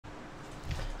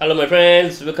Hello my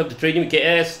friends, welcome to Trading with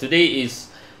KS. Today is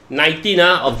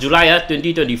 19th of July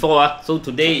 2024. So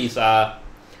today is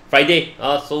Friday.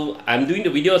 So I'm doing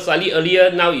the video slightly earlier.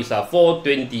 Now it's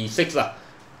 4:26.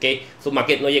 Okay, so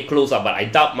market not yet closed, but I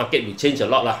doubt market will change a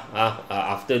lot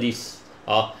after this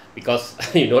because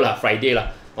you know Friday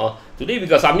today we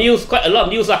got some news, quite a lot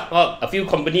of news a few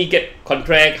company get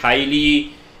contract,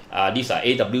 HAILY, these are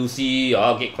AWC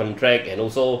get contract, and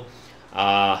also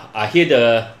I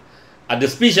hear the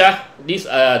speech this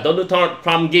Donald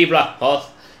Trump gave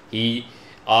he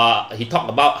talked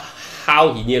about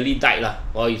how he nearly died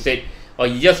he said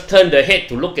he just turned the head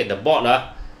to look at the board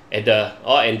and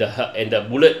the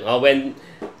bullet went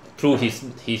through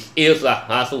his ears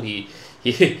so he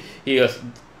was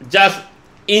just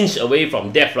inch away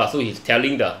from death so he's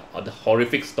telling the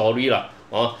horrific story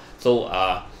so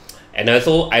and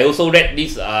I also read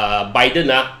this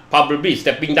Biden probably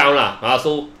stepping down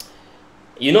so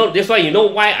you know, that's why you know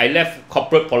why I left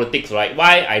corporate politics, right?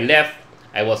 Why I left,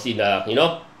 I was in a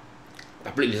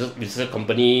public research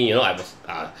company, I was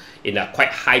in a quite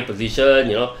high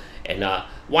position, and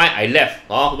why I left,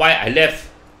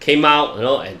 came out,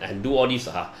 and do all these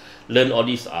learn all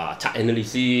these chart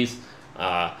analysis,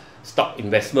 stock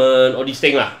investment, all these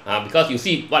things because you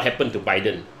see what happened to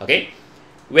Biden. Okay,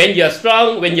 when you're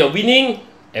strong, when you're winning,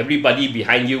 everybody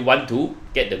behind you want to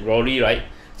get the glory, right?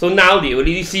 So now they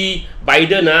already see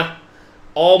Biden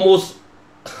almost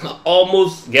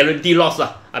guarantee loss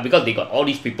because they got all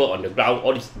these people on the ground,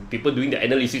 all these people doing the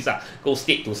analysis go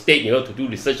state to state to do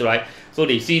research, right? So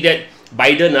they see that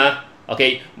Biden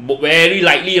okay, very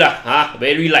likely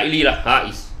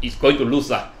is going to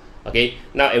lose okay.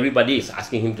 Now everybody is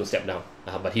asking him to step down,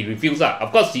 but he refused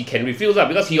Of course he can refuse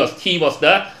because he was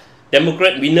the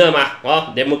Democrat winner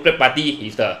Democrat Party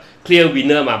is the clear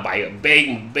winner by a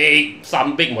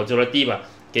big majority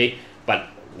okay. But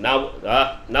now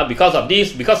because of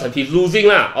this, because of his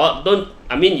losing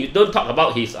you don't talk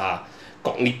about his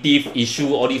cognitive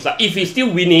issue, all this if he's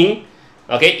still winning,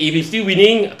 okay, if he's still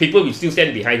winning, people will still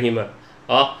stand behind him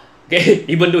okay.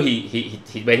 Even though he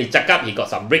when he check up, he got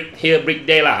some break here, break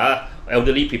there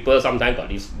elderly people sometimes got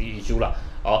this issue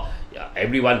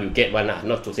everyone will get one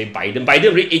not to say Biden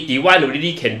already 81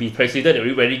 already can be president,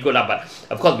 already very good but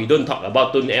of course we don't talk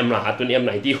about Tun M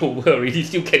 90 over already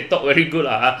still can talk very good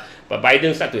but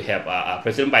Biden start to have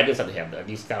President Biden start to have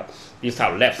this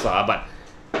kind of lapse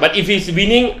but if he's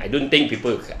winning, I don't think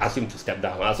people ask him to step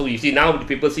down so you see now the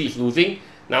people see he's losing,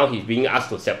 now he's being asked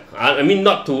to step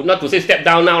not to say step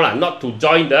down now not to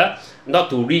join not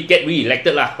to get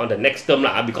re-elected on the next term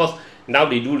because now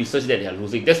they do research that they are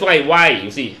losing. That's why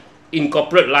you see in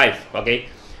corporate life, okay,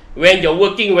 when you're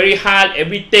working very hard,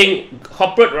 everything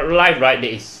corporate life, right,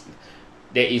 there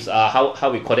is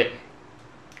how we call it,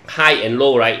 high and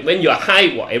low, right? When you're high,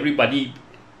 everybody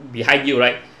behind you,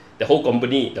 right, the whole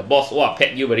company, the boss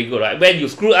pat you very good, right? When you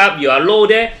screw up, you are low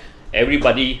there,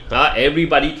 everybody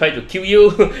try to kill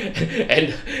you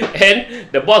and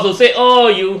the boss will say,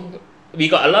 we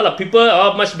got a lot of people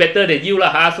much better than you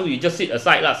so you just sit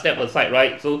aside step aside,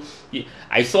 right? So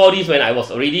I saw this when I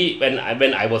was already when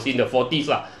I was in the 40s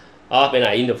when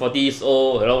I in the 40s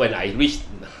when I reached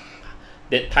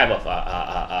that type of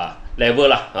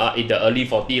level in the early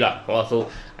 40s so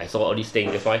I saw all these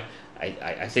things. That's why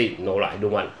I say no I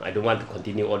don't want to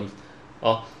continue all this.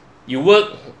 You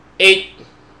work 8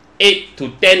 to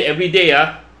 10 every day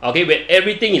okay, when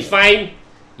everything is fine,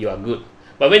 you are good.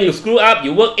 But when you screw up,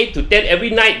 you work 8 to 10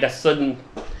 every night, doesn't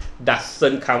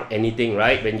count anything,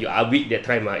 right? When you are weak that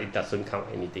time, it doesn't count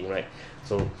anything, right?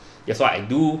 So that's what I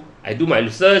do. I do my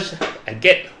research. I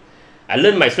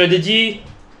learn my strategy.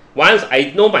 Once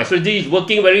I know my strategy is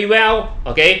working very well,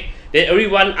 okay, then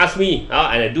everyone asks me,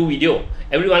 and I do video.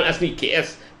 Everyone asks me,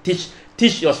 KS, teach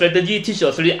your strategy,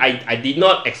 I did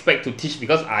not expect to teach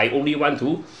because I only want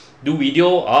to do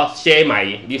video or share my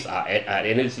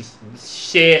analysis,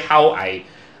 share how I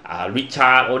read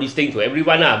chart, all these things to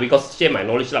everyone because share my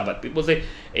knowledge but people say,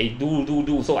 hey,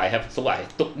 do. So I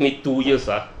took me 2 years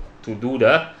to do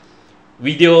the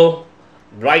video,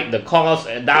 write the course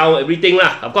down, everything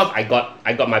Of course I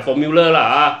got my formula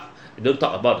I don't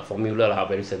talk about the formula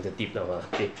very sensitive now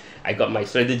okay. I got my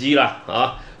strategy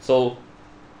so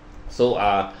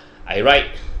I write.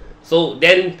 So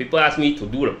then people ask me to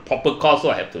do the proper course, so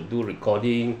I have to do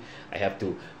recording, I have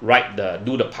to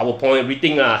do the PowerPoint,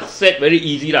 everything said very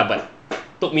easy but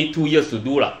took me 2 years to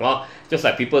do just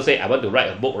like people say I want to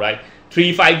write a book, right?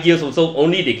 3-5 years or so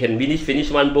only they can finish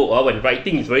one book when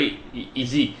writing is very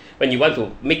easy. When you want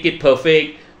to make it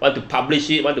perfect, want to publish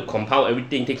it, want to compound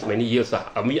everything takes many years.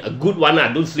 I mean, a good one,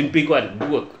 don't simply go and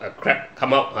do a crap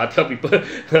come out. Tell people,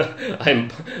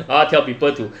 tell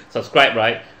people to subscribe,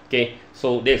 right? Okay,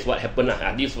 so that's what happened.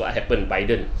 This is what happened,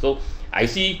 Biden. So I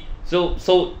see. So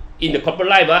in the corporate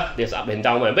life, there's up and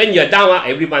down. When you're down,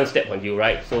 everyone step on you,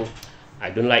 right? So I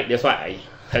don't like. That's why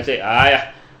I say,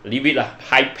 leave it lah.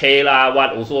 High pay lah,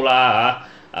 what also lah.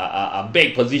 A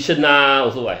big position lah.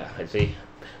 Also, I say,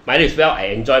 might as well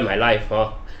I enjoy my life.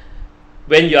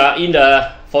 When you are in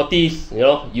the 40s,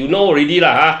 you know already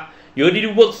lah. You already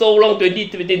work so long,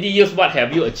 20 years. What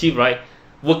have you achieved, right?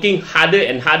 Working harder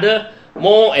and harder.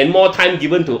 More and more time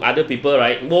given to other people,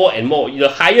 right? More and more. The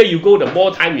higher you go, the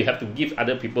more time you have to give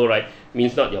other people, right?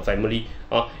 Means not your family.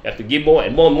 You have to give more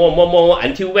and more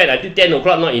until when? Until 10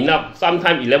 o'clock, not enough.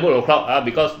 Sometimes 11 o'clock,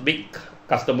 because big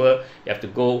customer, you have to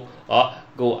go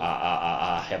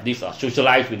have this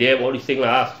socialize with them, all these things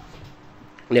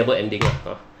never ending.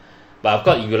 But of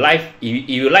course, if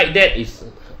you like that, it's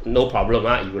no problem.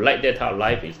 If you like that type of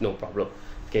life, it's no problem.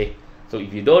 Okay. So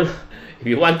if you don't, if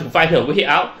you want to find a way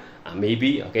out,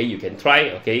 maybe you can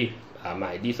try.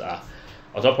 These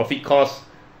also profit cost.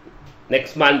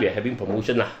 Next month we are having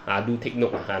promotion. Do take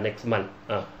note. Next month.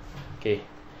 Okay.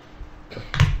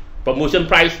 Promotion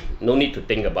price, no need to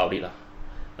think about it.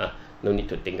 No need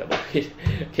to think about it.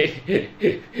 Okay.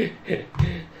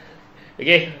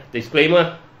 Okay.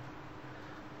 Disclaimer.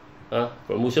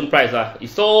 Promotion price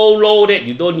is so low that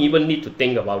you don't even need to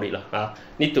think about it.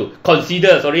 Need to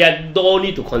consider. Sorry, I don't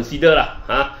need to consider.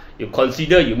 You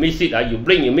consider, you miss it. You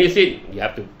blink, you miss it. You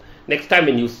have to. Next time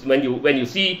when you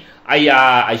see,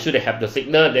 I should have the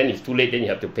signal. Then it's too late. Then you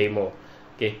have to pay more.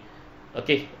 Okay.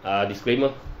 Okay.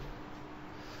 Disclaimer.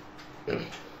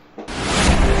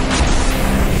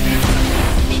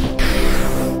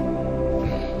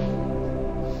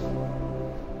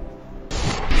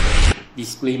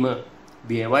 Disclaimer.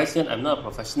 Be advised that I'm not a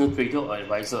professional trader or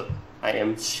advisor. I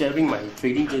am sharing my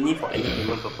trading journey for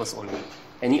entertainment purpose only.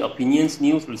 Any opinions,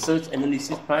 news, research,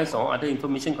 analysis, price, or other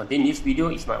information contained in this video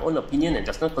is my own opinion and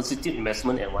does not constitute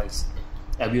investment advice.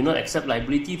 I will not accept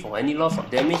liability for any loss or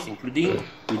damage, including,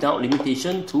 without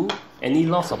limitation to, any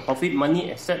loss of profit,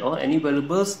 money, asset, or any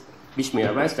valuables which may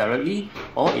arise directly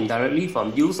or indirectly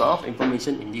from use of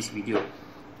information in this video.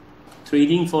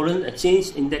 Trading foreign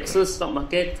exchange, indexes, stock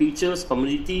market, futures,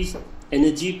 commodities,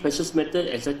 energy, precious metal,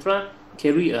 etc.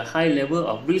 carry a high level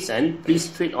of risk, and please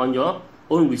trade on your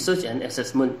own research and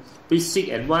assessment. Please seek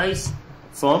advice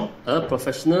from a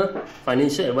professional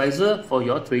financial advisor for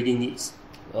your trading needs.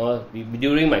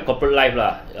 During my corporate life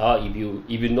if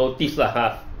you notice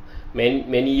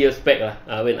many years back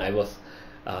when I was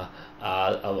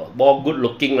more good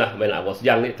looking when I was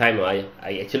young that time, I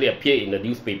actually appeared in the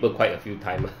newspaper quite a few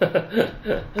times.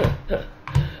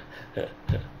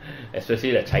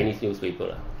 Especially the Chinese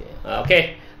newspaper.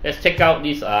 Okay, let's check out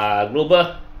this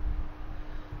global.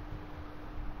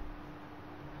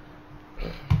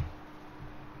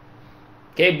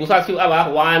 Okay, BURSA still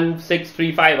up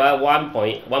 1635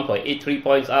 1.83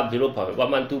 points up,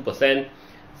 0.112%.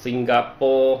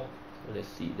 Singapore, let's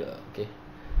see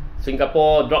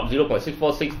Singapore dropped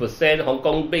 0.646%. Hong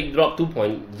Kong big drop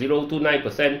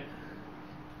 2.029%.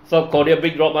 South Korea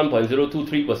big drop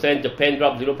 1.023%. Japan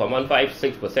dropped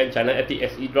 0.156%. China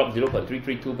FTSE dropped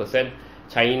 0.332%.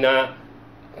 China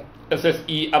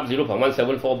SSE up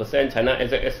 0.174%. China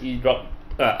SXE dropped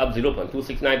up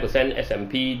 0.269%.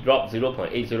 S&P dropped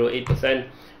 0.808%.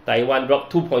 Taiwan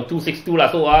dropped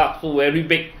 2.262%. So very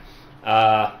big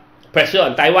pressure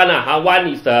on Taiwan. One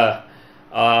is the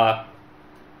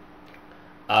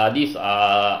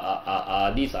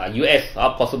US,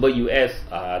 possible US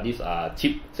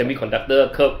chip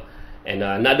semiconductor curve, and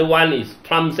another one is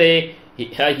Trump say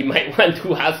he might want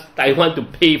to ask Taiwan to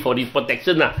pay for this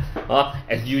protection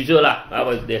as usual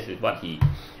This is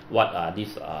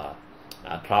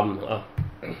Trump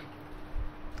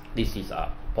this is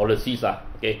policies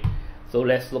Okay, so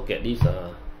let's look at this.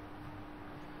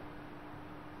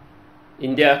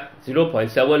 India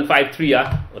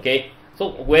 0.753 okay.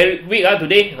 So very weak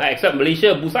today, except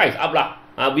Malaysia. BURSA is up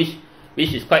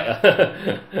which is quite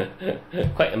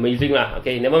quite amazing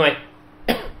Okay, never mind.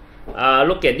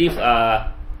 Look at this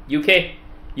UK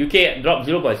dropped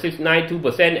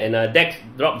 0.692% and DAX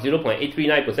dropped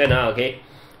 0.839%. Okay,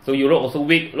 so Europe also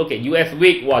weak. Look at US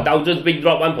weak. Dow Jones big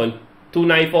drop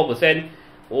 1.294%.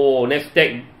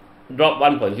 Nasdaq dropped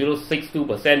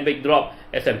 1.062%, big drop.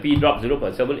 S&P dropped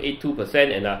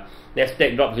 0.782%, and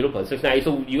Nasdaq dropped 0.69%.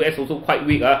 So US also quite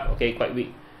weak. Okay, quite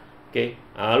weak. Okay,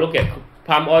 look at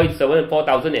palm oil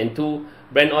 74,002,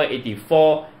 Brent oil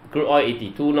 84, crude oil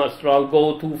 82, not strong.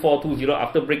 Gold 2420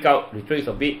 after breakout, retrace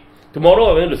a bit. Tomorrow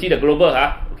I'm going to see the global,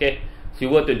 okay.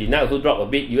 Silver 29 also drop a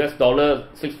bit. US dollar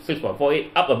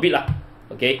 6.48 up a bit,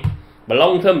 okay. But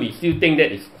long term, we still think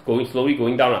that it's slowly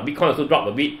going down. Bitcoin also dropped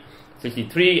a bit,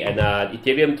 63, and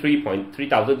Ethereum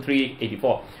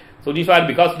 3,384. So this one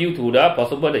because due to the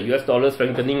possible the US dollar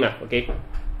strengthening, okay.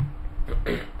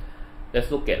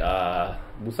 Let's look at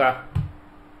BURSA.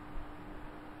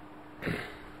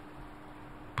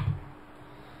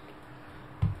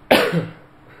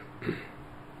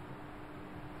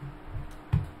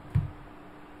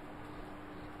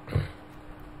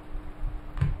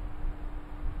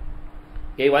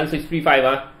 Okay,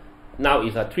 1635 now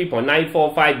is a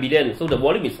 3.945 billion, so the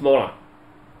volume is smaller.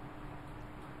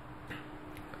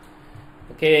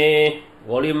 Okay,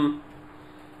 volume.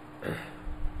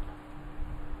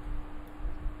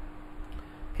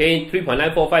 Okay,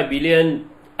 3.945 billion,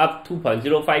 up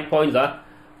 2.05 points.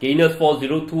 Gainers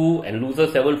 402 and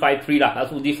losers 753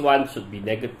 So this one should be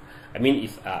negative. I mean,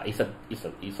 it's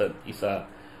a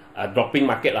dropping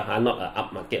market not an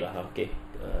up market Okay.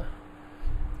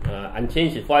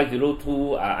 Unchanged is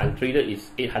 502, untraded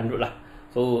is 800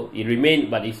 so it remains,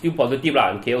 but it's still positive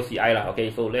on KLCI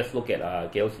okay. So let's look at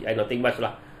KLCI, nothing much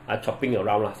chopping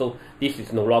around so this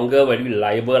is no longer very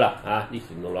reliable this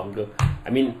is no longer, I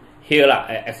mean here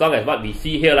as long as what we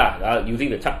see here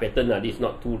using the chart pattern this is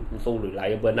not so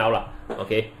reliable now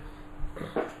okay.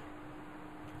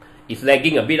 It's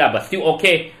lagging a bit but still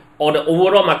okay. Or the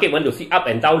overall market want to see up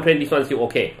and down trend, this one's still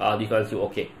okay. This one's still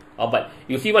okay. But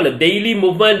you see the daily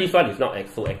movement, this one is not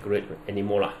so accurate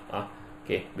anymore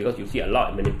okay, because you see a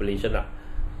lot of manipulation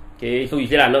okay. So you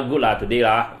say not good today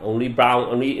only brown,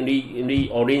 only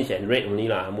orange and red only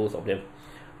most of them.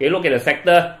 Okay, look at the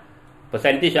sector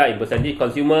percentage in percentage.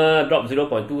 Consumer drop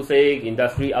 0.26,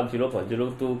 industry up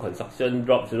 0.02, construction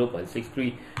drop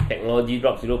 0.63, technology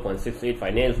drop 0.68,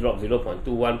 finance drop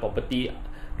 0.21, property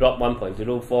drop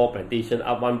 1.04, plantation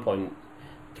up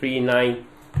 1.39,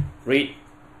 rate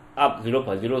up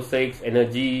 0.06,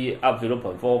 energy up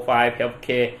 0.45,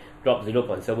 healthcare drop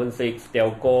 0.76,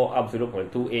 telco up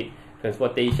 0.28,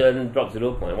 transportation drop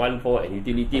 0.14, and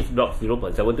utilities drop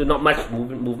 0.72. Not much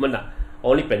movement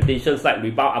only plantation side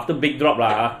rebound after big drop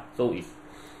so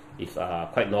it's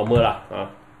quite normal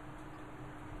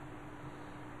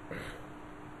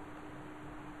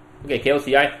Okay,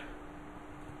 KLCI.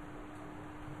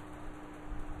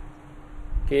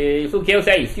 Okay, so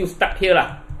KLCI is still stuck here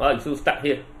it's still stuck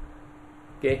here.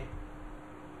 Okay,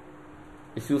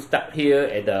 it's still stuck here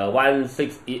at the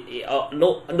 16.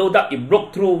 No doubt it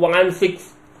broke through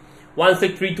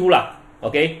 1632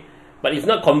 okay, but it's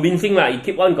not convincing It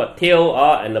keep on got tail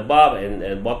and above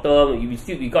and bottom.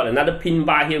 We got another pin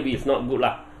bar here, which is not good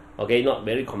okay, not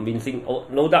very convincing.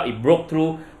 No doubt it broke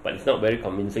through, but it's not very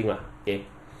convincing okay.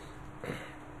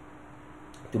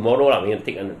 Tomorrow we're going to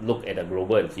take a look at the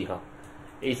global and see how.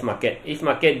 Ace market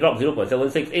dropped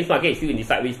 0.76. Ace market is still in the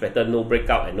sideways pattern, no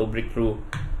breakout and no breakthrough.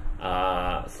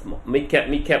 Mid cap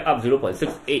up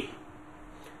 0.68.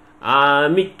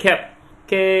 Mid cap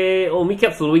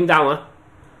slowing down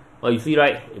you see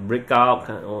right, it breakout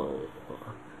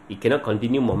it cannot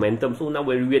continue momentum, so now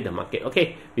very weird the market.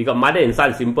 Okay, we got mother and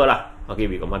son, simple okay,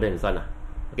 we got mother and son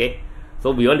okay. So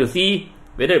we want to see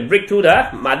whether it break through the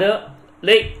mother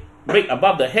leg, break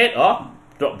above the head, or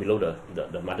drop below the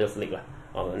mother's leg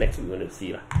next we're going to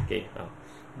see okay.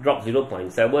 Drop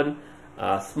 0.7.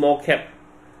 Small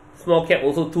cap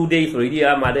also 2 days already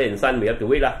mother and son, we have to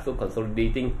wait so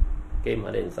consolidating. Okay,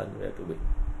 mother and son, we have to wait.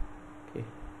 Okay,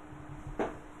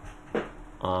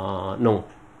 no,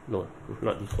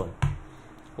 not this one,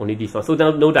 only this one. So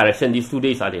now no direction, these 2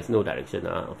 days there's no direction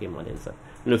okay, mother and son.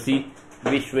 We'll see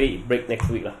which way it break next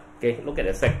week okay. Look at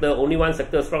the sector, only one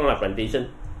sector strong plantation.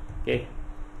 Okay,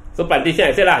 so plantation,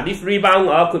 I said this rebound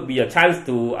could be a chance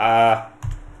to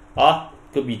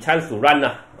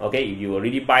run okay. If you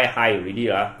already buy high already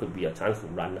could be a chance to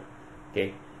run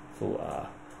okay. So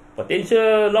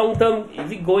potential long term,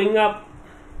 is it going up?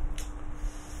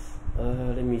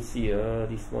 Let me see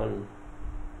this one.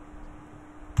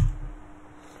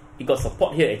 It got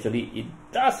support here actually. It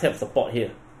does have support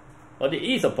here, but there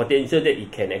is a potential that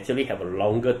it can actually have a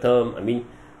longer term. I mean,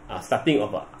 starting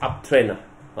of an uptrend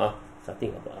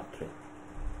starting of an uptrend.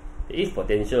 There is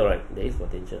potential, right? There is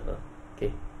potential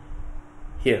okay.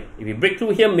 Here, if we break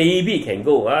through here, maybe it can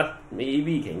go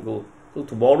maybe it can go. So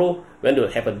tomorrow we're going to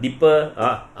have a deeper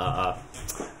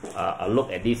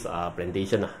look at this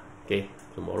plantation okay,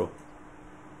 tomorrow.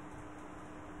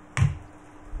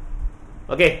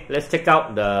 Okay, let's check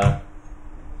out the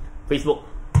Facebook.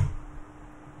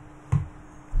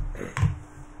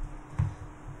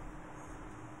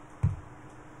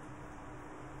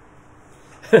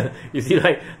 You see,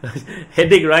 right?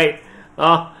 Headache, right?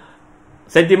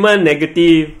 Sentiment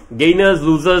negative, gainers,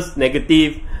 losers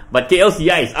negative, but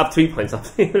KLCI is up 3 point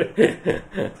something.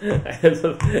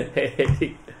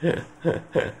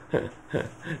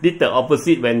 Did the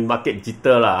opposite when market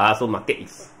jitter lah. So market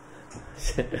is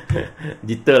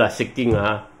jitter lah, shaking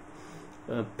lah.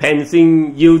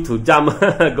 Pensing you to jump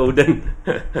golden.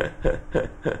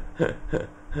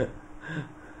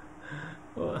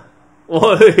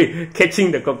 Oh,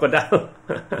 catching the crocodile.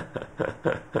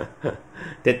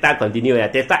 Data continue.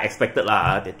 Data expected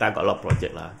lah. Data got a lot of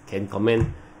project lah. Can comment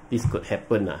this could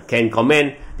happen lah. Can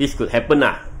comment this could happen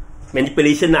lah.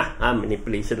 Manipulation lah.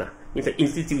 Manipulation lah. Means the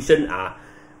institution are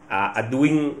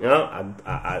doing, you know,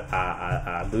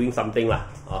 are doing something lah.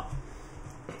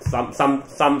 Some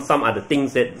are the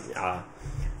things that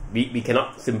we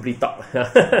cannot simply talk.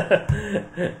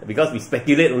 Because we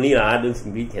speculate only lah.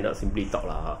 We cannot simply talk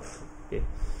lah. Okay.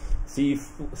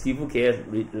 Sifu KS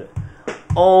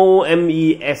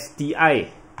OMESTI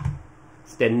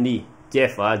Stanley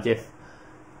Jeff.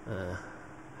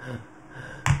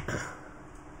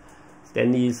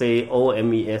 Stanley say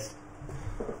OMES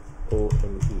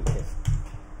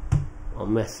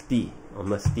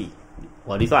honesty.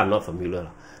 Well, this one I'm not familiar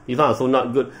lah. This one also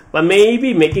not good, but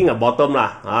maybe making a bottom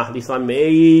lah. This one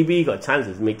maybe got chance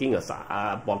is making a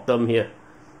bottom here.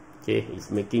 Okay, it's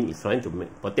trying to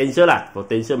make potential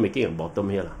making a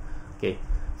bottom here lah. Okay,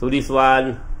 so this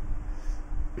one,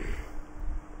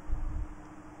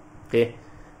 okay,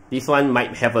 this one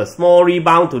might have a small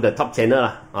rebound to the top channel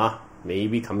lah.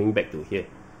 Maybe coming back to here.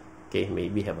 Okay,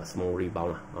 maybe have a small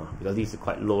rebound lah. Because this is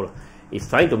quite low lah. It's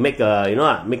trying to make a, you know,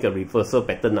 make a reversal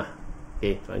pattern lah.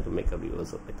 Okay, trying to make a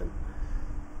reversal pattern.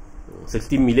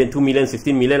 16 million, 2 million,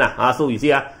 16 million lah. So you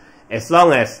see as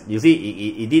long as you see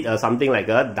it did something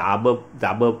like a double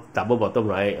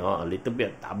bottom, right? A little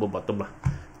bit double bottom lah.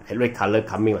 Red color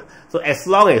coming lah. So as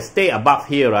long as stay above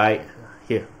here, right?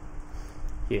 Here.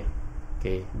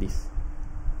 Okay, this.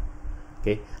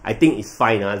 Okay, I think it's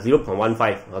fine. 0.15.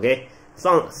 Okay, as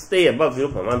long as stay above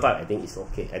 0.15, I think it's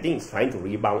okay. I think it's trying to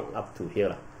rebound up to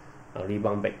here lah.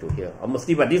 Rebound back to here. Almost,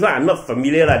 but this one I'm not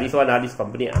familiar lah. This one, this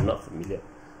company I'm not familiar.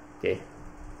 Okay.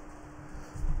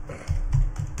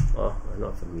 I'm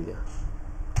not familiar.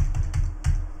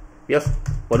 Because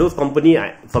for those company,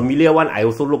 familiar one, I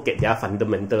also look at their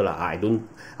fundamental lah. I don't.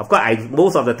 Of course,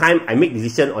 most of the time I make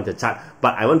decision on the chart,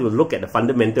 but I want to look at the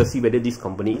fundamental, see whether this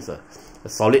company is a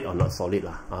solid or not solid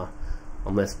lah.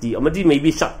 Honesty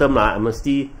maybe short term lah.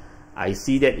 Honesty, I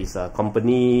see that is a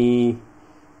company.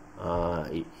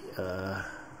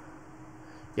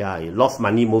 It lost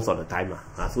money most of the time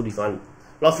lah. So this one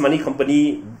lost money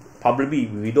company, probably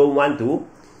we don't want to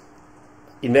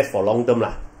invest for long term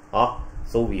lah.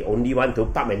 So we only want to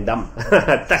pump and dump,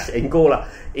 touch and go lah.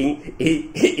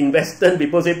 In Western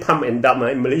people say pump and dump.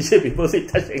 In Malaysia people say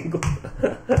touch and go.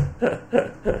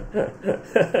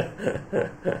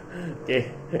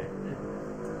 Okay.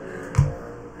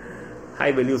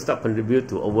 High value stock contribute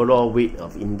to overall weight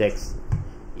of index.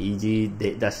 E.g.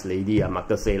 Dutch lady,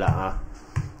 Marcus say lah.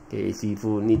 Okay,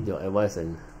 Sifu need your advice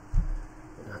and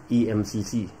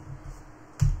EMCC.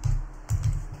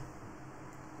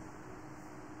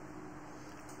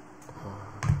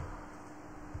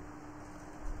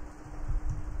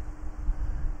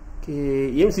 Okay,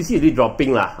 EMCC is really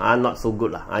dropping lah. Not so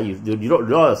good lah. You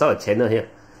draw yourself a channel here.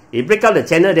 If you break out the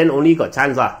channel, then only got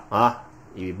chance lah.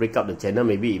 If you break up the channel,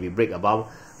 maybe if you break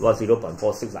above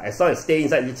 0.46 lah. As long as stay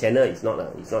inside the channel, it's not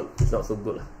so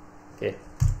good lah. Okay.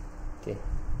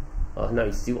 Now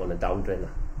it's still on a downtrend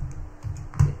lah.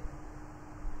 Okay.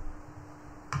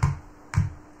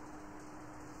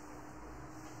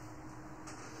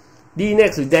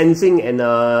 D-Nex is dancing and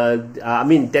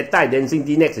Theta is dancing,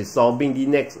 D-Nex is solving,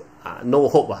 D-Nex no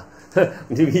hope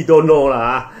we don't know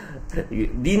lah.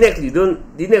 D-Nex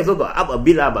also got up a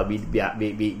bit lah, but we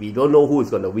don't know who is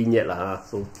gonna win yet lah.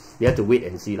 So we have to wait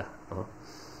and see lah.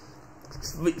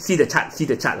 See the chart.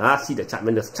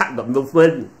 When the chart got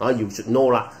movement, you should know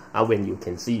lah. When you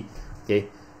can see, okay.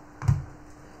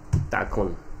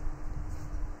 Takon.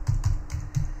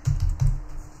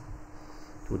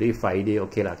 Today Friday,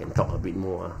 okay lah. Can talk a bit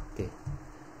more. Okay.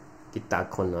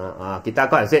 Kitakon, I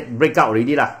said breakout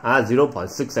already lah.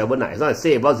 0.67 lah. As long as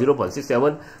say about 0.67,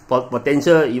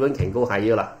 potential even can go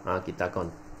higher lah.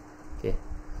 Kitakon. Okay.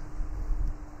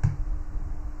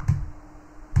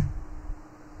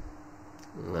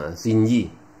 Xinyi,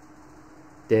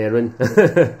 Darren,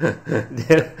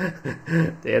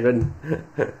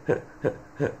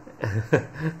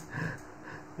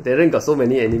 Darren got so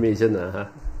many animation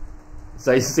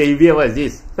Xavier, what is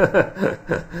this?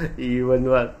 Even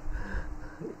what?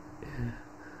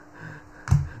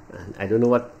 I don't know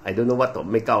what to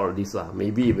make out of this lah.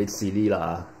 Maybe a bit silly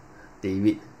lah,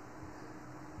 David.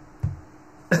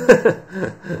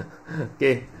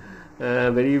 Okay,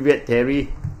 very weird, Terry.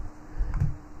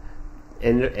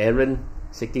 And Aaron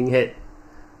shaking head.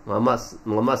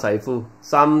 Muhammad Saiful.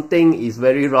 Something is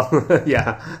very wrong.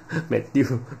 Yeah,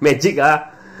 Matthew. Magic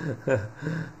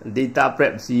Data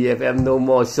prep CFM no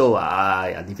more show.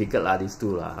 Yeah, difficult these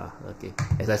two Okay.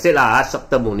 As I said short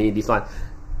term only this one.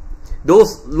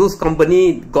 Those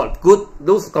company got good.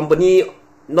 Those company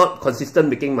not consistent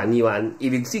making money one.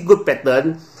 If you see good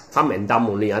pattern, come and dump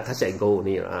only. Touch and go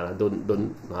only.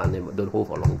 Don't hold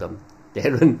for long term.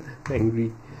 Darren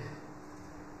angry.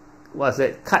 What's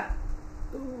that? Cut.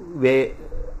 Where?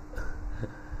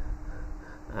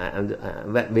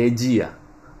 Veggie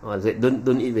Oh,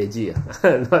 don't eat veggie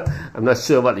I'm not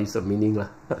sure what is the meaning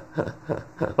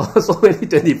so many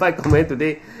 25 comments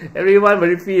today. Everyone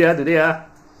very free today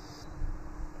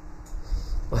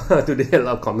today a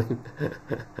lot of comment.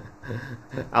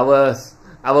 Our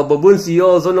baboon CEO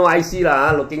also no IC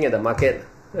looking at the market.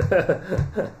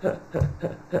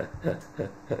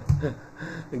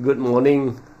 Good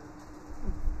morning,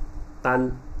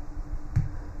 Tan.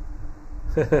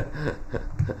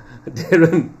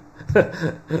 Darren.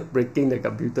 Breaking the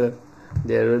computer.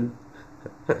 Darren.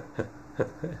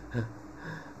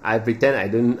 I pretend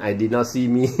I did not see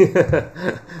me.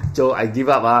 Joe, I give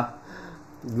up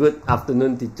Good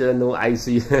afternoon, teacher. No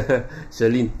IC.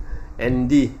 Sherlyn.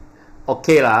 Andy.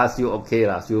 Okay still okay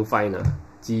still fine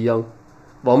Ji Young.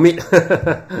 Vomit.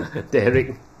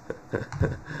 Derek.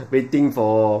 Waiting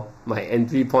for my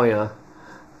entry point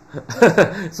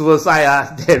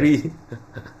Suicide Terry.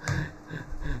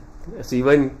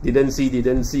 Steven didn't see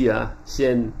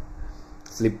Shen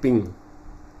sleeping.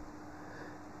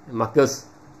 Marcus.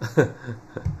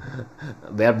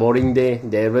 Very boring day.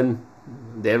 Darren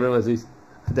was this.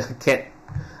 The cat.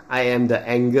 I am the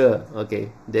anger.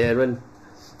 Okay, Darren.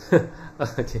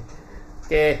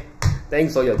 Okay.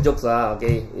 Thanks for your jokes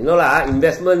Okay, you know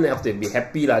investment have to be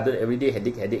happy don't every day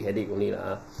headache only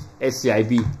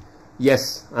SCIB.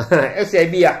 Yes.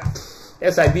 SCIB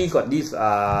SCIB got this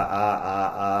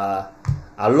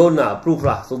loan approved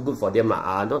so good for them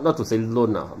not to say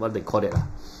loan what they call it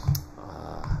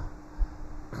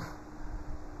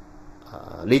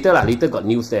later got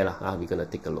news there we're gonna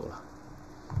take a look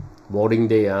Boring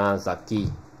day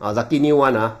Zaki Zaki new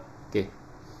one okay.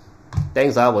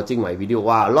 Thanks watching my video.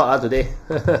 Wow, a lot today.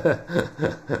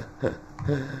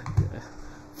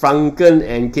 Franken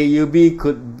and KUB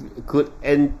could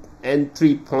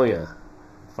entry point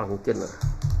Franken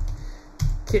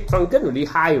Franken really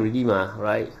high already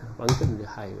right? Franken really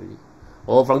high already.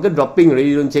 Oh, Franken dropping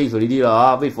already, don't chase already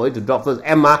wait for it to drop first.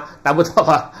 M double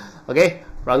top okay.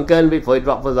 Franken, wait for it to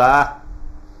drop first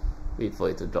Wait for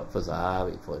it to drop first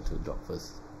Wait for it to drop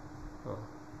first.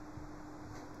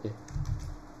 Okay.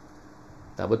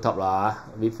 Double top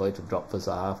wait for it to drop first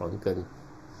Franken.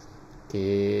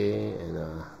 Okay, and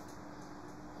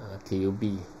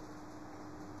KUB.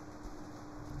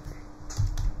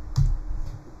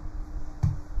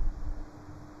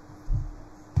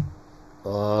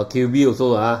 KUB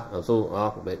also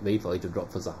wait for it to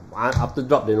drop first after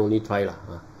drop then only try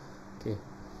okay.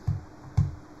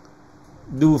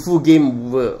 Do full game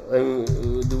over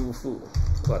do full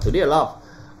today a lot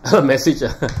of message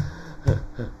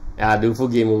yeah, do full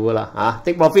game over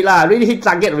take profit already hit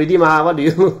target already what do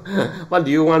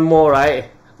you want more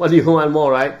right? What do you want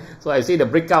more right? So I see the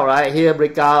breakout right here,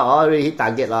 breakout already hit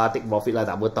target take profit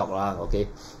double top okay.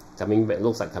 Coming back,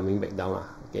 looks like coming back down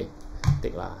okay.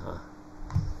 Take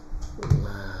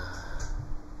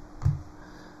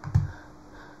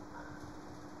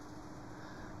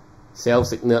sell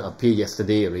signal appear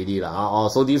yesterday already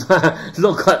so this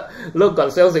look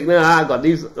got sell signal got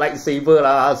this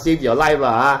lightsaber save your life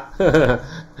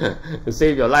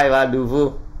save your life do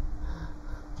full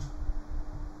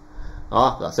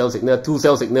got sell signal, 2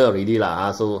 sell signal already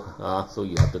so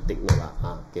you have to take note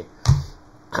okay.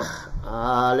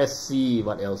 Let's see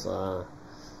what else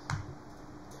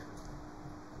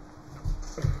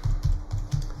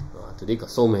today got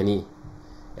so many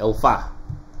alpha.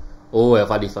 Oh,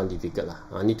 alpha, this one difficult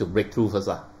I need to break through first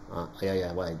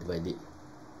yeah, what I did.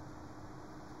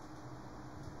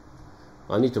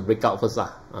 I need to break out first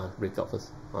break out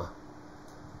first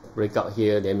break out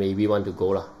here, then maybe want to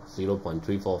go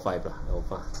 0.345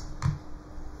 alpha.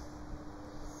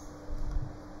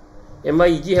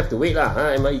 MIEG have to wait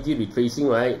MIEG retracing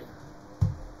right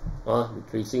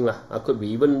retracing could be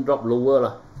even drop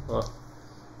lower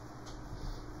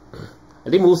I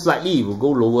think most likely it will go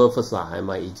lower first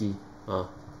MIEG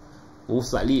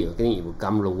most likely I think it will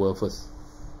come lower first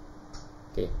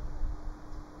okay.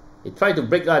 He tried to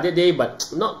break that day,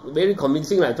 but not very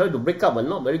convincing. Like, tried to break up, but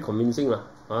not very convincing.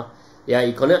 Yeah,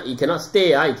 he cannot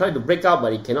stay. He tried to break out,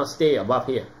 but he cannot stay above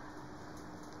here.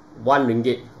 1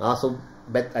 ringgit. So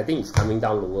I think it's coming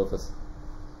down lower first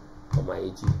for my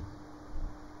AG.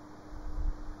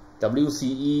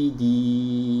 WCE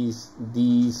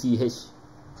DCH.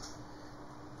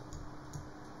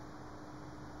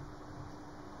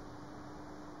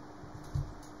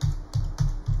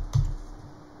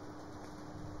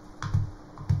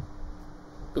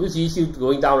 WCE still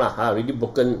going down lah. Already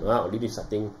broken. Already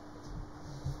starting.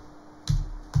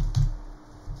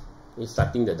 It's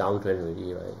starting the downtrend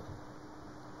already, right?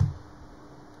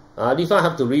 This one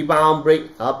have to rebound,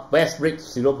 break up, best break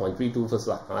 0.32 first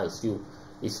lah.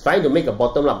 It's trying to make a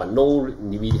bottom lah, but no,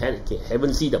 we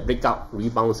haven't seen the breakout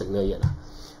rebound signal yet lah.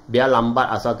 Biar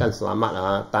lambat asalkan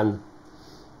selamat Tan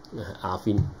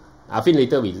Arfin. Arfin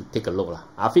later we take a look lah.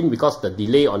 Arfin because the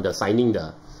delay on the signing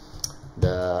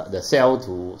the sell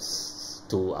to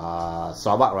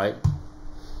Sarawak, right?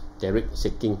 Derek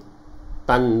shaking.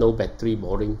 Tan no battery,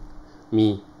 boring.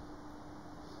 Me,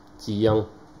 Ji Young.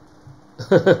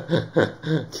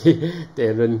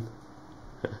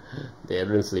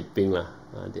 Darren sleeping lah.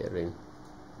 Darren.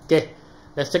 Okay,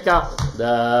 let's check out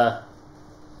the.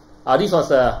 This was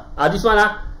this one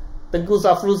Tengku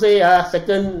Safru say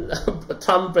second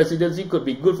Trump presidency could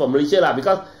be good for Malaysia lah,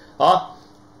 because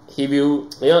he will,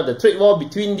 the trade war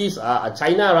between this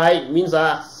China, right, means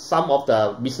some of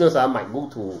the business might go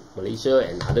to Malaysia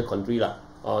and other country lah,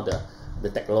 or the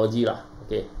technology lah.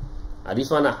 Okay,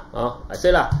 this one I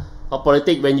say lah,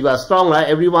 politics, when you are strong, right,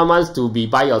 everyone wants to be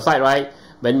by your side, right?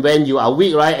 When you are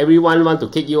weak, right, everyone wants to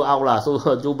kick you out lah. So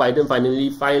Joe Biden finally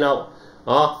find out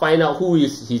who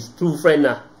is his true friend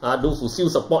those who still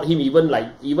support him, even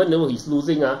though he's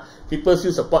losing people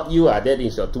still support you that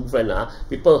is your true friend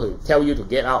people who tell you to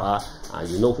get out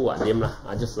you know who are them lah,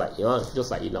 just like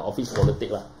in the office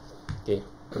politics lah.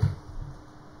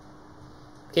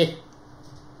 Okay,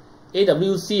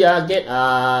 AWC get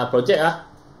project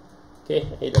okay,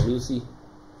 AWC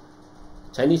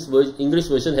Chinese English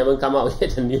version haven't come out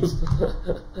yet, the news.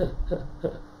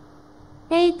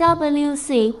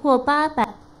 AWC 获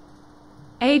800.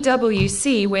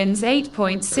 AWC wins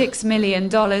 $8.6 million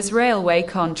railway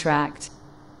contract.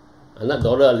 Not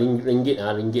dollar, ringgit,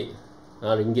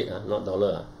 not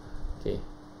dollar. Okay,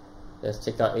 let's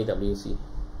check out AWC.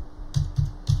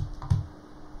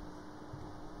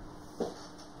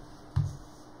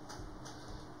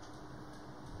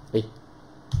 Hey.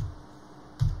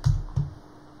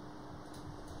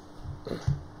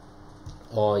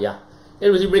 Oh yeah. It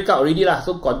will break out already lah,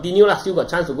 so continue lah, still got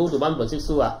chance to go to 1.62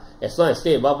 as long as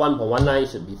stay above 1.19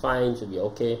 should be fine, should be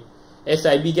okay.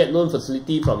 SCIB get loan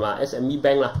facility from SME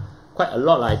bank lah, quite a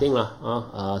lot lah, I think lah,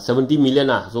 70 million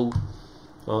lah, so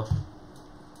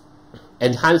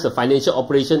enhance the financial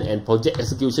operation and project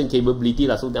execution capability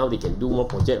lah, so now they can do more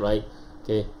project, right?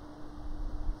 Okay,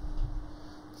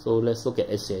 so let's look at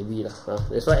SCIB lah.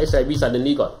 That's why SCIB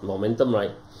suddenly got momentum,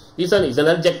 right? This one is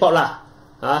another jackpot lah.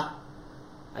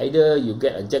 Either you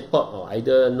get a jackpot or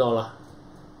either no lah.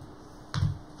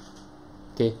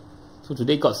 Okay, so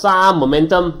today got some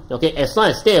momentum. Okay, as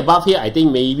long as stay above here, I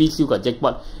think maybe still got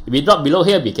jackpot. If we drop below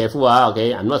here, be careful.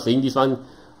 Okay, I'm not saying this one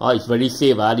it's very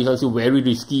safe. This one still very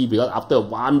risky, because after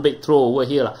one big throw over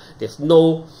here there's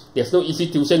no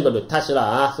institution going to touch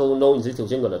so no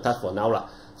institution going to touch for now lah.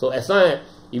 So as long as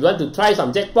you want to try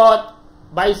some jackpot,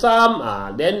 buy some,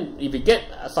 then if you get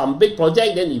some big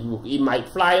project, then it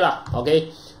might fly lah. Okay,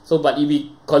 so but if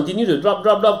we continue to drop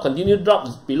below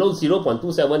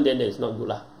 0.27, then it's not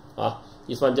good lah.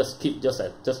 This one just keep just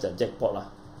a jackpot lah.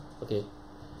 Okay,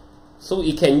 so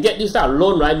you can get this type of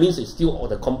loan, right, means it's still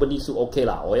the company still okay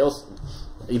lah, or else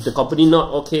if the company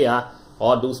not okay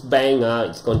or those bank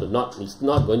it's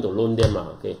not going to loan them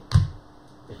lah. Okay.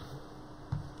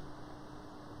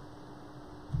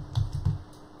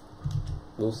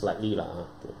 Most likely lah.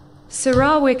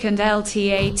 Sarawak and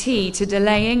LTAT to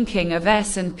delay inking of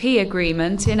S&P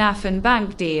agreement in Afan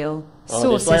Bank deal.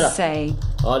 Sources say.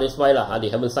 That's why lah. They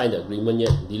haven't signed the agreement yet.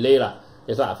 Delay lah.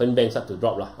 That's why Afan Bank start to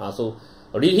drop lah. So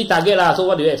already hit target lah. So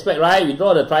what do you expect, right? We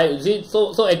draw the trial. You see,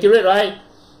 so accurate, right?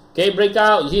 Okay,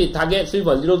 breakout. You see, target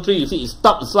 3.03. You see, it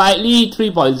stopped slightly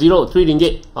 3.03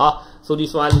 ringgit. So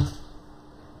this one,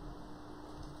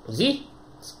 you see,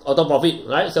 auto profit,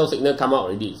 right? Sell signal come out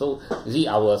already. So you see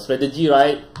our strategy,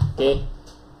 right? Okay,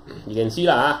 you can see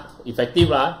lah, effective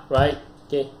lah, right?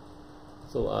 Okay,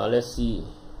 so let's see.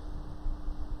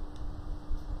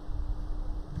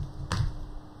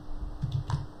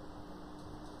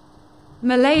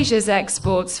 Malaysia's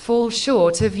exports fall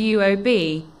short of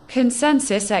UOB.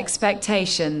 Consensus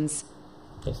expectations.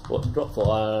 Export drop for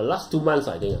last 2 months,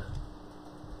 I think.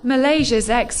 Malaysia's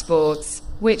exports,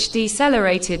 which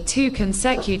decelerated 2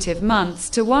 consecutive months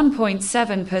to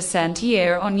 1.7%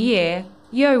 year-on-year,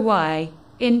 YoY,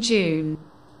 in June.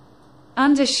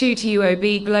 Undershoot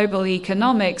UOB Global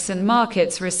Economics and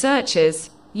Markets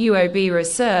Researchers, UOB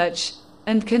Research,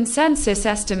 and consensus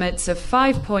estimates of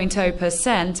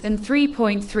 5.0% and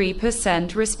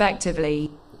 3.3%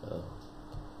 respectively.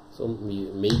 So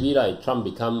maybe like Trump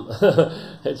become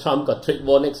Trump got trade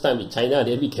war next time in China,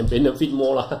 then we can benefit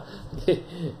more lah.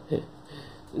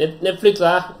 Netflix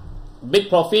big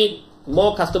profit,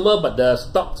 more customer, but the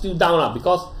stock still down lah,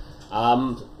 because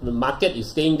the market is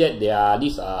saying that there are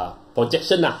this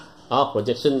projection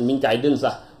projection mean guidance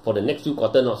for the next few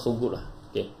quarters not so good lah.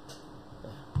 Okay.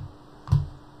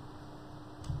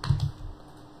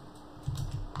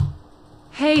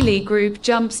 HAILY Group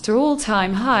jumps to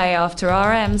all-time high after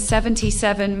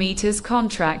RM77mil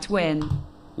contract win.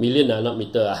 Million not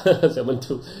meter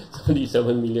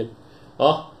 77 million.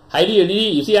 HAILY already,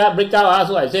 you see breakout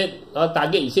so I said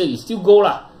target is here, it still go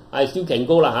lah. I still can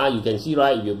go lah. You can see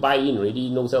right, if you buy in already,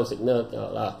 no sell signal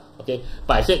okay.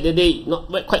 But I said that they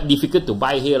quite difficult to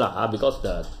buy here lah because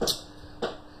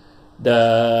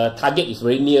the target is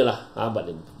very near lah.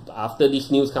 But after this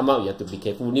news come out, you have to be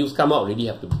careful. News come out already,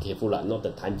 have to be careful lah. Not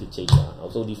the time to chase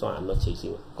Also this one I'm not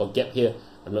chasing. Got gap here,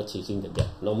 I'm not chasing the gap.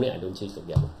 Normally I don't chase the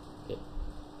gap. Okay.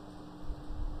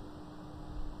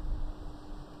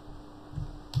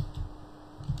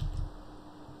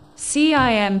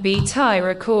 CIMB Thai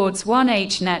records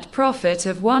 1H net profit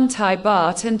of 1 Thai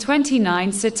baht and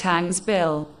 29 satangs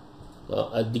bill.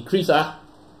 A decrease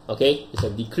okay, it's a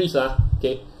decrease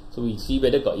okay. So we see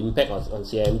whether got impact on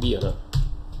CIMB or not.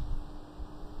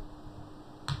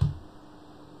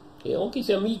 Okay,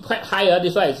 CIMB quite high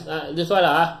this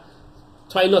why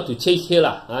try not to chase here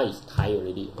it's high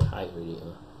already,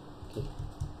 okay.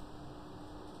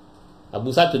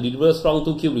 BURSA to deliver strong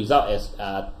 2Q result as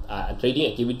trading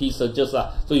activity surges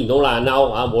so you know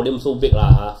now volume so big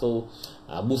so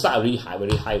BURSA already high,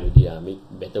 very high already make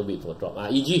better wait for drop.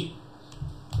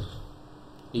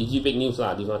 EG big news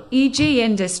this one. EG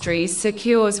Industries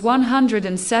secures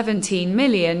 117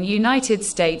 million United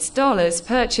States dollars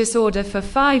purchase order for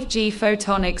 5G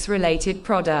photonics related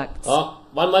products.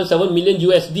 117 million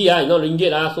USD not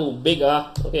ringgit so big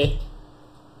okay,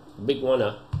 big one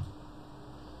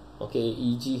okay.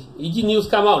 EG news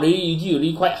come out already. EG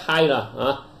already quite high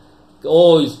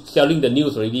it's selling the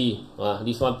news already.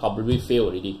 This one probably fail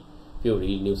already.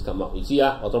 News come out. You see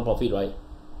auto profit right?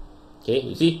 Okay,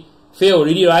 you see fail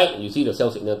already right? You see the sell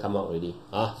signal come out already.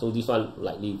 So this one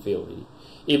likely fail already.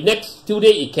 If next 2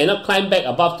 days it cannot climb back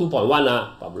above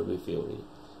 2.1 probably fail already.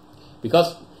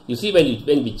 Because you see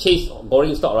when we chase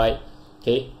boring stock right?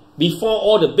 Okay, before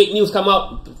all the big news come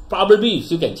out, probably you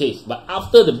still can chase. But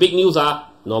after the big news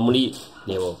normally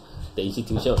the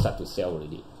institution will start to sell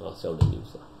already. Sell the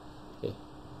news. Okay.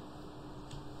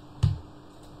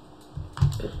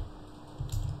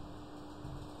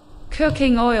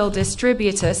 Cooking oil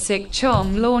distributor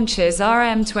SCIB launches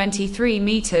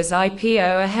RM73mil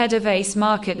IPO ahead of ACE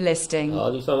market listing.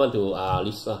 This one want to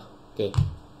list. Okay.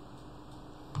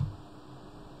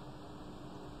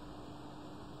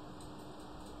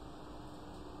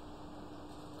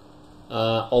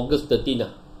 August 13.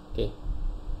 Okay.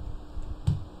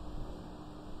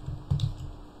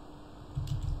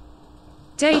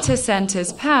 Data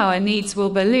centers power needs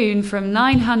will balloon from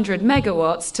 900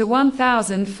 megawatts to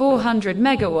 1,400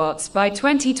 megawatts by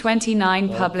 2029.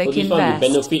 Public so this invest. One we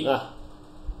benefit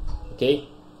okay.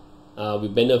 We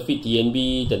benefit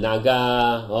TNB,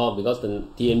 Tenaga, because the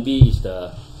TNB is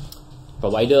the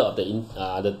provider of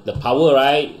the power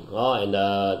right, and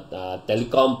the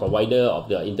telecom provider of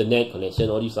the internet connection,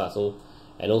 all these so,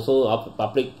 and also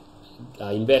public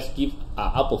invest give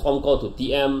outperform call to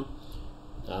TM,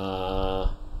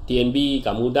 TNB,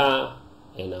 Gamuda,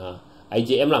 and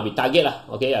IJM we target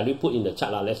okay. I will put in the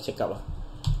chart let's check out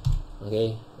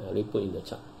okay. I will put in the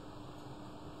chart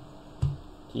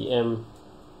TM.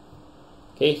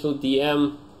 Okay, so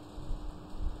TM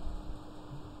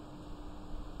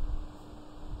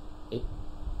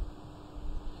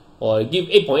or give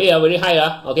 8.8 very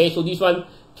high okay. So this one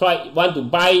want to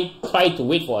buy, try to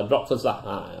wait for a drop first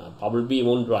probably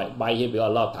won't buy here because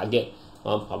a lot of target.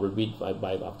 Probably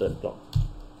buy after the drop.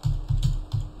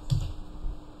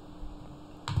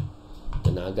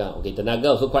 Tenaga, okay, Tenaga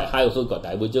also quite high, also got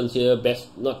divergence here.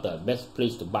 Not the best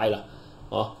place to buy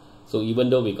so even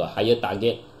though we got higher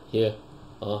target here,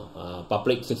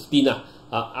 public 16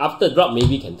 after drop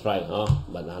maybe can try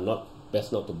but not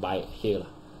best not to buy here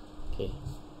okay.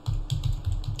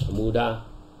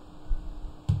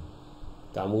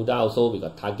 Gamuda also we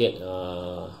got target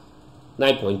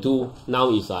 9.2, now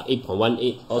is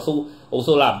 8.18.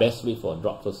 Also lah, best wait for a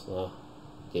drop first.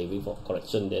 Okay, wait for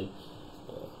correction then.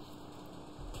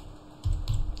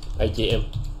 IJM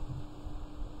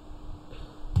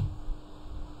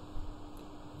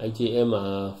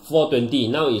 420,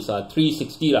 now is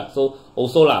 360 lah. So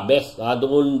also lah, best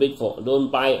don't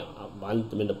buy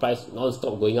when the price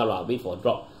non-stop going up lah. Wait for a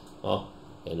drop.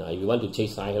 And if you want to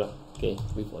chase high lah, okay,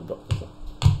 wait for a drop first lah.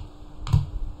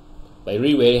 But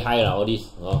really very high lah, all this.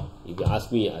 If you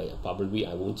ask me, I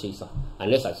won't chase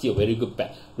unless I see a very good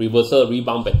reversal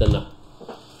rebound pattern lah.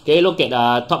 Okay, look at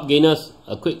top gainers.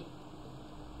 A quick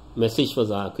message first.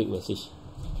 Quick message.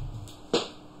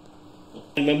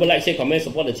 Remember, like, share, comment,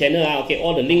 support the channel. Okay,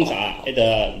 all the links are at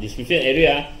the description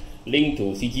area. Link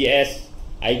to CGS,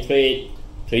 iTrade,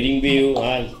 TradingView,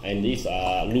 and this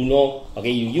Luno.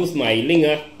 Okay, you use my link,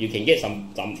 you can get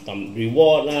some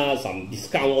reward, some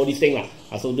discount, all these things.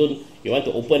 So you want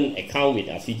to open account with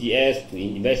CGS to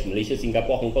invest Malaysia,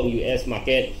 Singapore, Hong Kong, US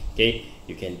market. Okay,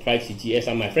 you can try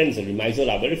CGS. My friend is a remiser,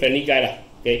 very friendly guy.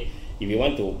 Okay, if you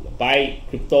want to buy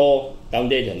crypto down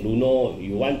there, the Luno,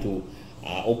 you want to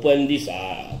open this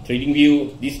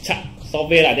TradingView, this chart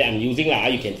software that I'm using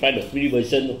you can try the free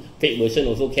version, paid version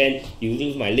also can. You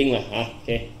use my link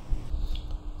okay.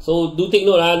 So do take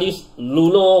note this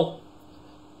Luno,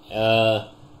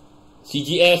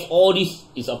 CGS, all this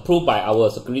is approved by our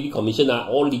Security Commission,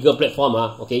 all legal platform.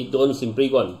 Okay, don't simply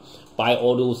go and buy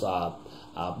all those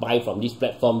buy from this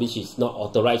platform which is not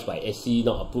authorized by SC,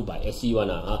 not approved by SC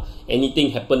one. Anything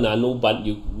happen,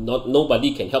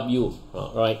 nobody can help you.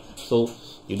 Right? So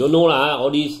you don't know all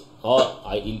these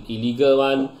illegal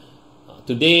one.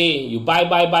 Today you buy,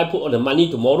 put all the money.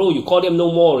 Tomorrow you call them,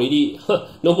 no more already.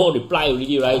 No more reply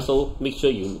already, right? So make sure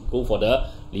you go for the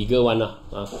legal one.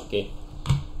 Okay.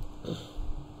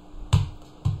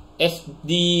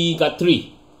 SD got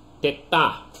 3,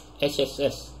 Theta,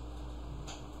 SSS.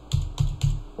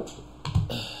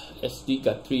 SD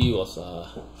got 3 was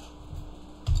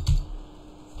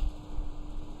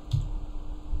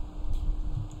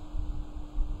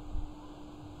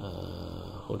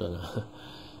hold on,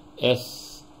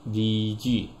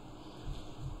 SDG.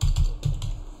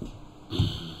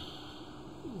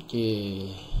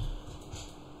 Okay,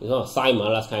 it's not CIMB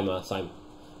last time, CIMB.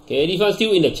 Okay, this one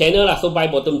still in the channel so buy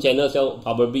bottom channel, sell.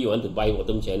 Probably you want to buy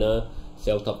bottom channel,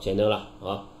 sell top channel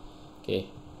okay.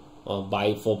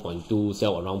 Buy 4.2,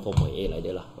 sell around 4.8 like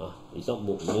that It's not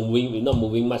moving, we're not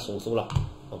moving much also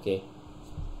Okay.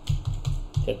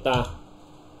 Theta.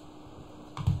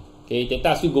 Okay,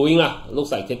 Theta still going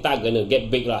Looks like Theta gonna get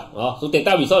big So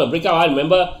Theta we saw the breakout.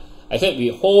 Remember, I said we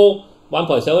hold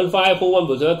 1.75, hold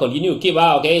 1.7, continue to keep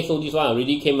Okay, so this one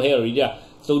already came here already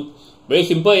So very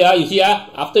simple, you see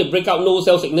after breakout, no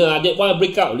sell signal. That one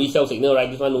breakout, only sell signal, right?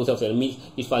 This one no sell signal, means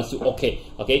this one still okay.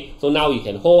 Okay, so now you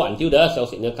can hold until the sell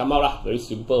signal come out Very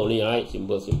simple only, right?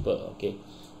 Simple. Okay,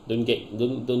 don't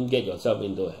get yourself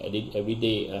into a headache,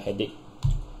 everyday headache.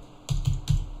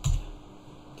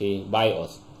 Okay, buy or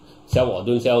sell or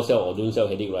don't sell,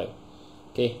 headache, right?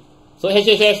 Okay, so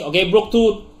HSS, okay, broke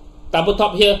 2 double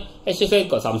top here. HSS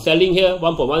got some selling here,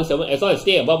 1.17. As long as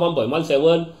stay above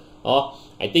 1.17,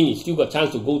 I think it still got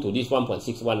chance to go to this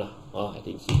 1.61 I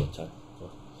think it still got chance.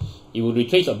 It will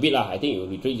retrace a bit I think it will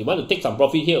retrace. You want to take some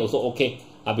profit here also okay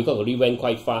because it already went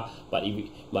quite far. But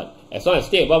as long as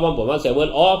stay above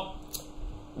 1.17 or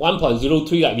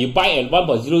 1.03, if you buy at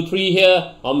 1.03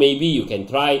 here, or maybe you can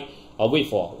try or wait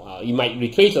for. You might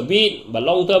retrace a bit, but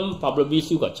long term probably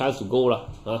still got chance to go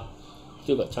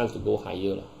Still got chance to go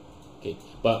higher Okay,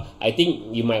 but I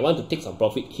think you might want to take some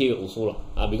profit here also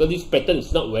because this pattern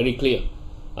is not very clear.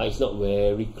 It's not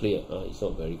very clear. It's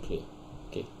not very clear.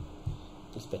 Okay,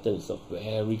 this pattern is not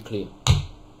very clear.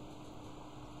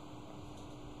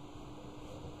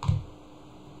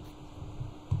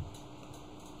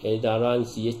 Edaran,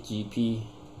 CHGP.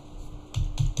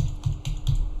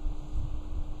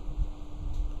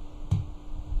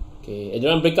 Okay,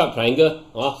 Edaran breakout triangle.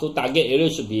 So target area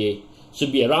should be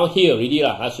around here already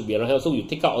should be around here. So you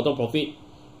take out auto profit.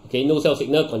 Okay, no sell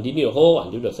signal, continue to hold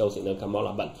until the sell signal come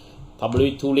out but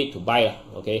probably too late to buy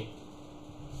Okay.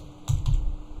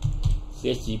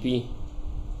 CHGP.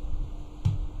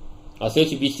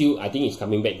 CHGP still I think it's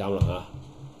coming back down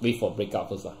Wait for breakout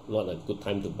first Not a good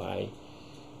time to buy.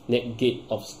 Netgate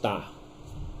of Star.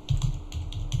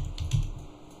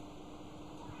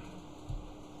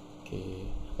 Okay.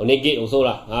 Netgate also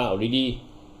already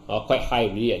quite high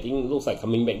already. I think looks like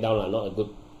coming back down not a good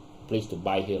place to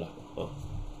buy here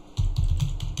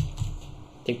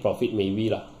Take profit maybe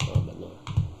but no.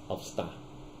 Of Star.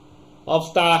 of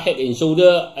star, head and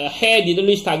shoulder. Hair didn't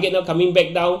reach target, now coming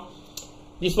back down.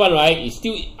 This one, right, is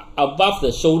still above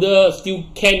the shoulder, still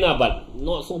can, but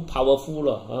not so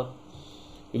powerful.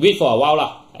 You wait for a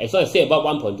while. As long as stay above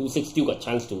 1.26, still got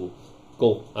chance to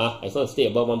go. As long as stay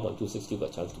above 1.26, still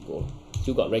got chance to go.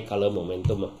 Still got red color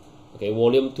momentum. Okay,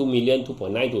 volume 2 million,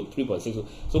 2.9 to 3.6.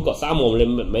 So got some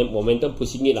momentum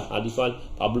pushing it. This one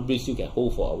probably still can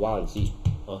hold for a while and see.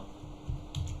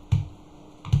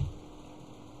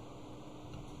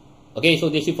 Okay, so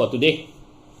that's it for today.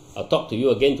 I'll talk to you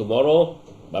again tomorrow.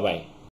 Bye bye.